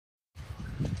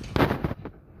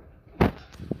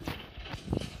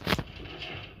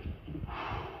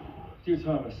Dear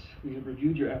Thomas, we have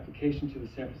reviewed your application to the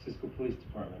San Francisco Police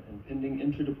Department, and pending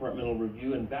interdepartmental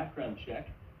review and background check,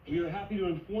 we are happy to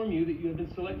inform you that you have been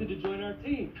selected to join our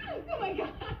team. Oh my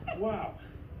God. Wow.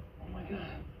 Oh my God.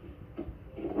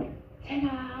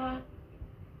 Ta-da.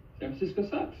 San Francisco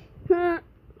sucks.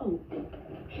 Oh.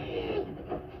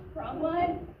 Wrong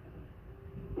one.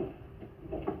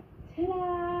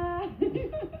 Ta-da.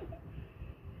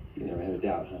 You never had a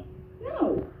doubt, huh?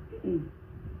 No.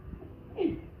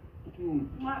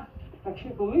 Wow. I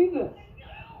can't believe this.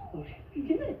 Oh, you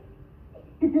did it.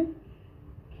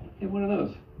 Get one of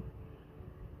those.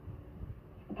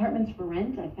 Apartments for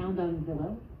rent I found on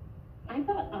Zillow. I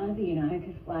thought Ozzy and I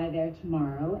could fly there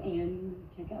tomorrow and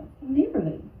check out some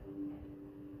neighborhoods.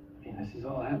 I mean, this is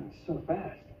all happening so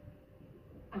fast.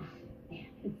 Ah, man,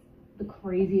 it's the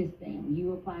craziest thing.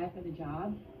 You apply for the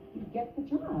job, you get the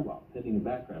job. Well, pending a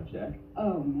background check.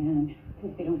 Oh, man.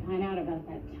 If they don't find out about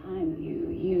that time you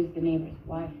used the neighbor's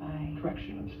Wi-Fi.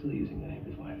 Correction, I'm still using the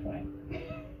neighbor's Wi-Fi.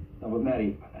 No, but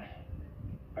Maddie,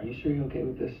 are you sure you're okay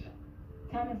with this?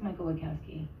 Thomas Michael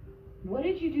Wachowski. What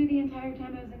did you do the entire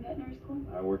time I was in veterinary school?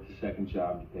 I worked a second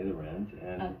job to pay the rent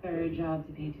and... A third job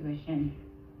to pay tuition.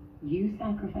 You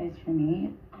sacrificed for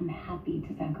me. I'm happy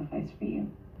to sacrifice for you.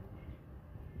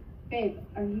 Babe,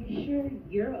 are you sure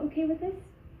you're okay with this?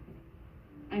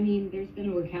 I mean, there's been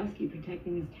a Wachowski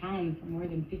protecting this town for more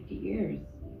than 50 years.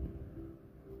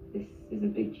 This is a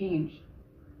big change.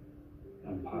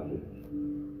 I'm positive.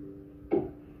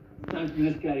 It's time for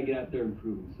this guy to get out there and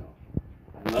prove himself.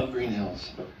 I love Green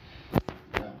Hills, but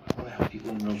I want to help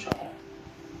people in real trouble.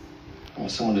 I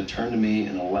want someone to turn to me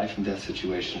in a life and death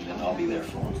situation, and I'll be there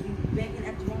for them.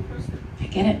 I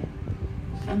get it.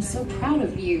 I'm so proud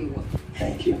of you.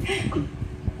 Thank you.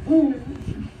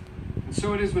 And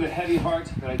so it is with a heavy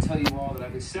heart that I tell you all that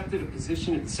I've accepted a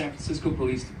position at the San Francisco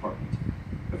Police Department,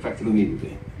 effective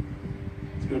immediately.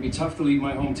 It's going to be tough to leave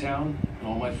my hometown and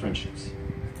all my friendships.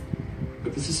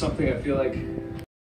 But this is something I feel like